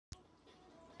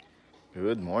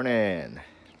Good morning.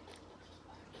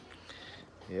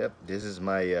 Yep, this is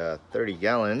my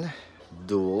 30-gallon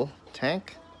dual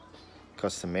tank,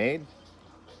 custom made.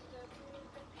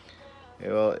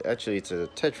 Well, actually, it's a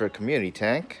tetra community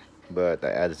tank, but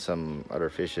I added some other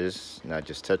fishes, not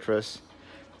just tetras.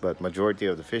 But majority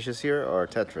of the fishes here are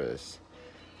tetras.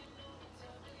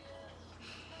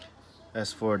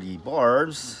 As for the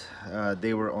barbs,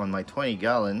 they were on my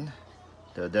 20-gallon.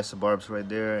 The Odessa barbs right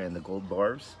there and the gold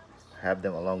barbs. I have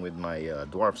them along with my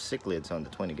dwarf cichlids on the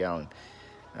 20-gallon.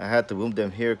 I had to move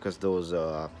them here because those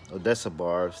Odessa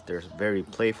barbs, they're very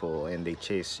playful and they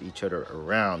chase each other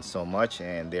around so much,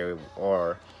 and they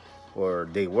were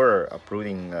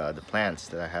uprooting the plants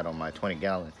that I had on my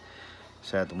 20-gallon.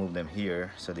 So I had to move them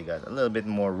here so they got a little bit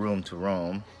more room to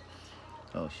roam.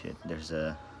 Oh shit, there's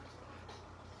a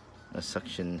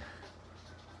suction.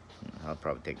 I'll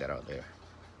probably take that out there.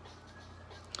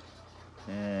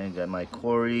 And got my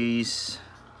cories.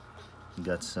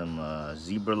 Got some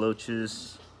zebra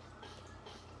loaches.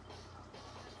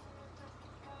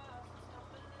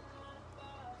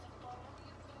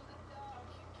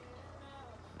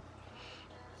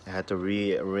 I had to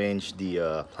rearrange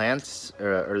the plants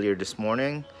earlier this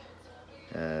morning,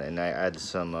 and I added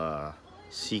some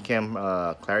sea cam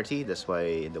clarity. That's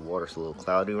why the water's a little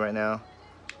cloudy right now.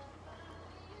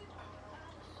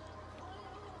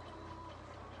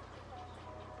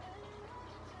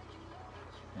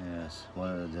 Yes,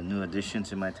 one of the new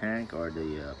additions in my tank are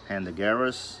the panda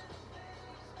garras.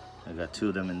 I got two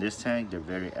of them in this tank. They're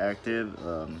very active.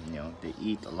 You know, they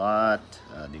eat a lot.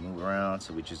 They move around,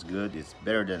 so which is good. It's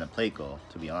better than a pleco,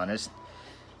 to be honest.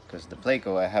 Because the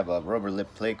pleco, I have a rubber lip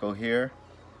pleco here,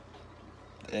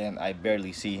 and I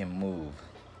barely see him move.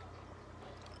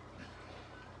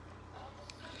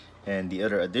 And the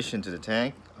other addition to the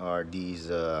tank are these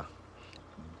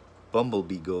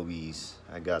bumblebee gobies.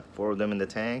 I got 4 of them in the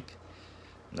tank.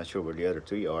 I'm not sure where the other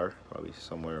 3 are. Probably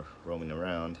somewhere roaming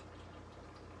around.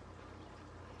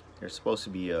 They're supposed to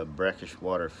be a brackish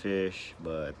water fish,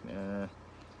 but I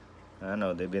don't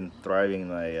know. They've been thriving in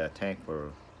my tank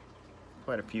for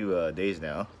quite a few days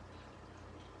now.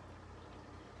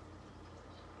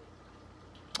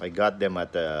 I got them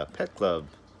at the pet club.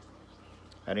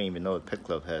 I didn't even know the pet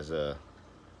club has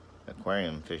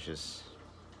aquarium fishes.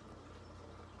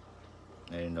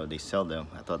 I didn't know they sell them.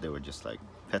 I thought they were just like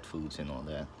pet foods and all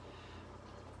that.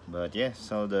 But yeah,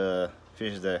 some of the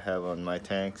fish that I have on my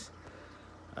tanks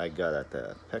I got at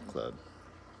the pet club.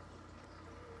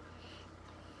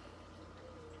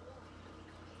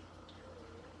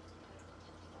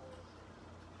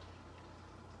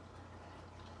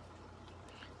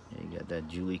 Yeah, you got that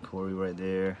Julie Cory right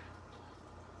there.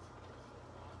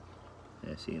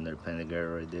 Yeah, see another panda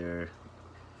garra right there.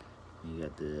 You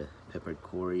got the peppered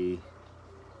Cory.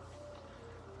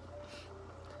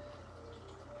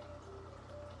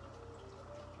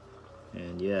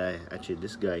 And yeah, actually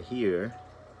this guy here,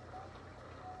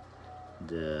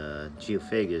 the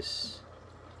geophagus,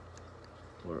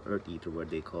 or earth eater, what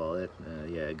they call it.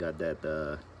 Yeah, I got that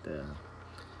the what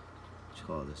you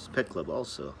call this pet club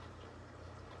also.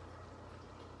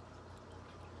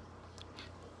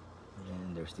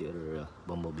 And there's the other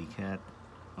bumblebee cat.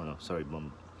 Oh no, sorry,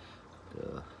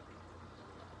 the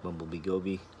bumblebee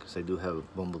goby, because I do have a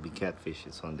bumblebee catfish.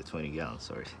 It's on the 20-gallon.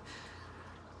 Sorry.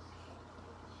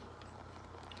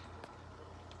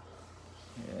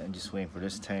 Yeah, I'm just waiting for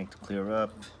this tank to clear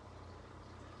up.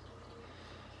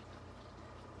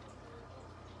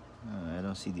 I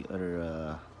don't see the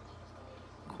other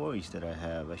cories that I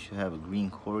have. I should have a green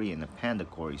cory and a panda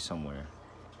cory somewhere.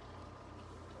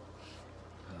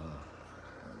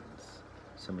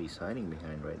 Somebody's hiding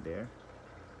behind right there.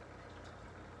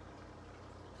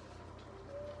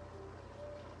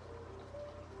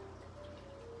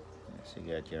 So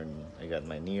I got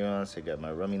my neons, I got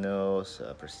my rummy nose,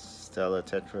 Prestella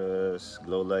tetras,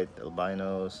 glow light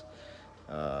albinos.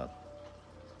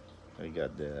 We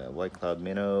got the white cloud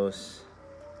minnows,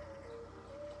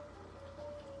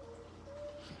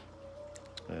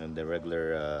 and the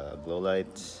regular glow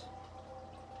lights.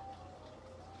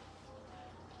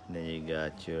 And then you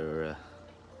got your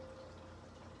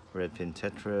red pin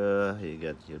tetra. You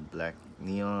got your black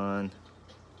neon,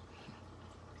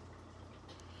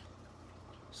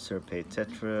 Serpe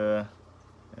tetra,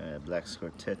 black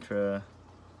skirt tetra.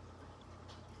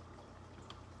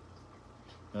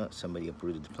 Oh, somebody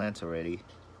uprooted the plants already.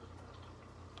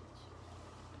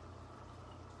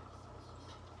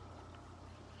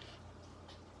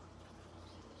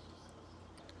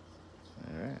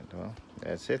 Alright, well,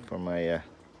 that's it for my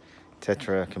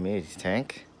tetra community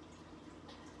tank.